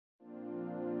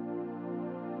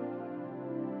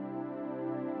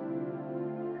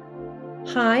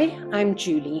Hi, I'm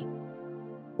Julie.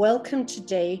 Welcome to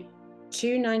day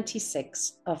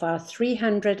 296 of our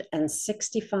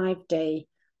 365-day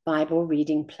Bible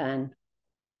reading plan.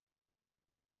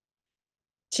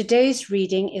 Today's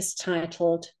reading is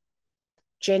titled,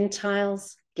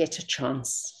 Gentiles Get a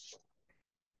Chance.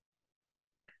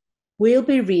 We'll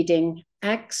be reading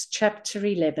Acts chapter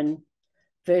 11,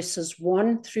 verses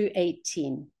 1 through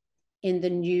 18 in the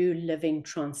New Living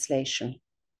Translation.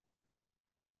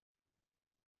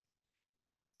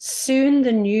 Soon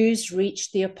the news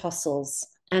reached the apostles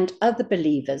and other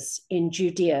believers in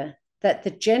Judea that the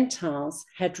Gentiles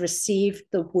had received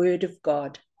the word of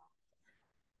God.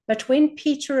 But when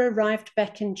Peter arrived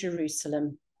back in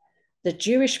Jerusalem, the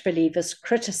Jewish believers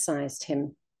criticized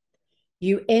him.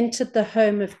 "You entered the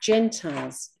home of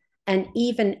Gentiles and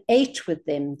even ate with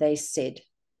them," they said.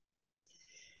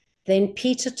 Then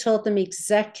Peter told them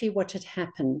exactly what had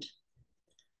happened.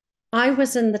 "I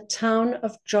was in the town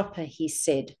of Joppa," he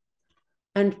said,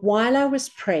 "and while I was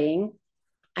praying,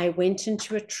 I went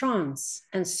into a trance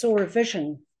and saw a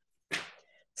vision.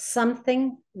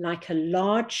 Something like a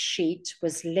large sheet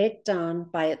was let down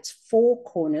by its four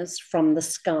corners from the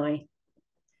sky,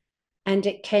 and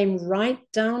it came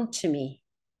right down to me.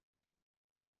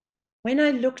 When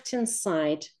I looked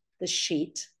inside the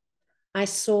sheet, I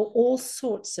saw all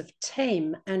sorts of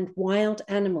tame and wild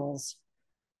animals,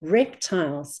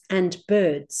 reptiles, and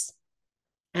birds.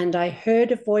 And I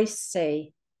heard a voice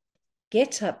say,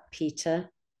 'Get up,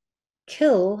 Peter,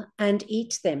 kill and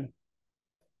eat them.'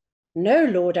 'No,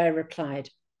 Lord,' I replied,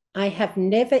 'I have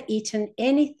never eaten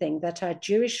anything that our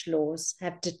Jewish laws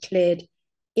have declared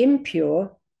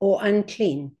impure or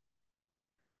unclean.'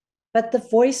 But the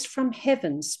voice from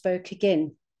heaven spoke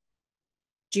again,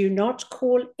 'Do not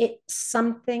call it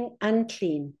something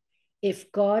unclean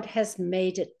if God has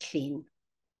made it clean.'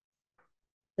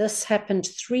 This happened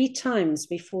 3 times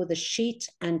before the sheet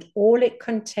and all it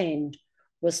contained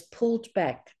was pulled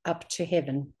back up to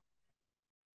heaven.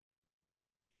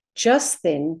 Just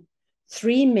then,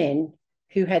 3 men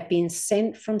who had been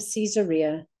sent from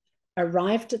Caesarea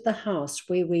arrived at the house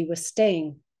where we were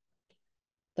staying.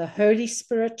 The Holy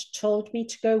Spirit told me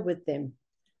to go with them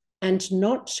and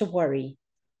not to worry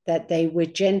that they were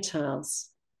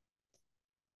Gentiles.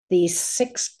 These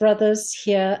 6 brothers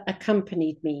here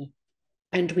accompanied me,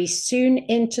 and we soon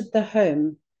entered the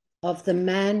home of the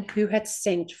man who had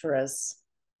sent for us.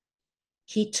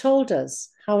 He told us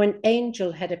how an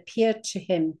angel had appeared to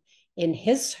him in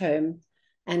his home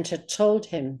and had told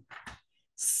him,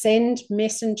 'Send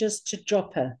messengers to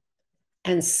Joppa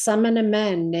and summon a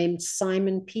man named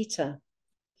Simon Peter.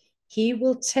 He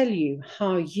will tell you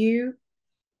how you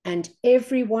and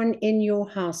everyone in your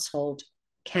household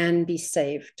can be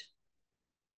saved.'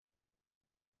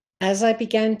 As I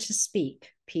began to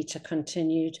speak," Peter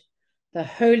continued, "the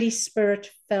Holy Spirit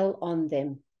fell on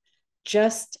them,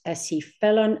 just as he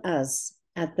fell on us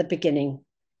at the beginning.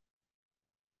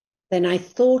 Then I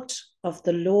thought of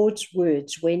the Lord's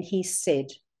words when he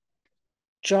said,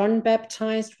 'John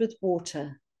baptized with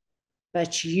water,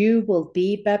 but you will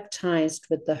be baptized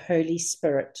with the Holy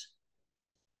Spirit.'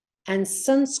 And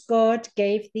since God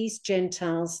gave these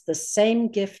Gentiles the same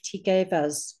gift he gave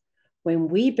us when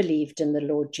we believed in the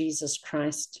Lord Jesus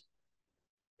Christ,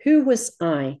 who was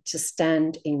I to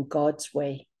stand in God's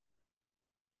way?"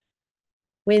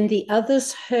 When the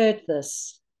others heard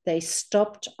this, they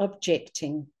stopped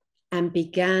objecting and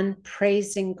began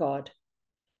praising God.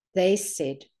 They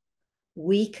said,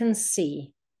 "We can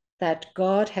see that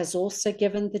God has also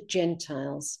given the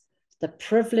Gentiles the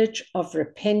privilege of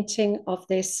repenting of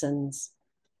their sins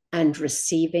and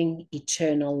receiving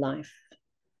eternal life."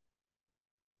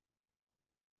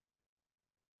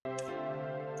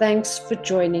 Thanks for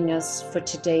joining us for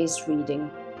today's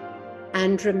reading.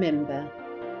 And remember,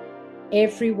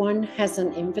 everyone has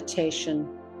an invitation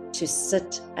to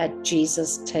sit at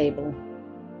Jesus' table.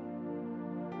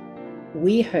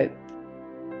 We hope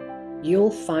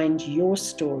you'll find your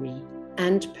story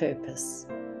and purpose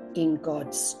in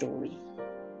God's story.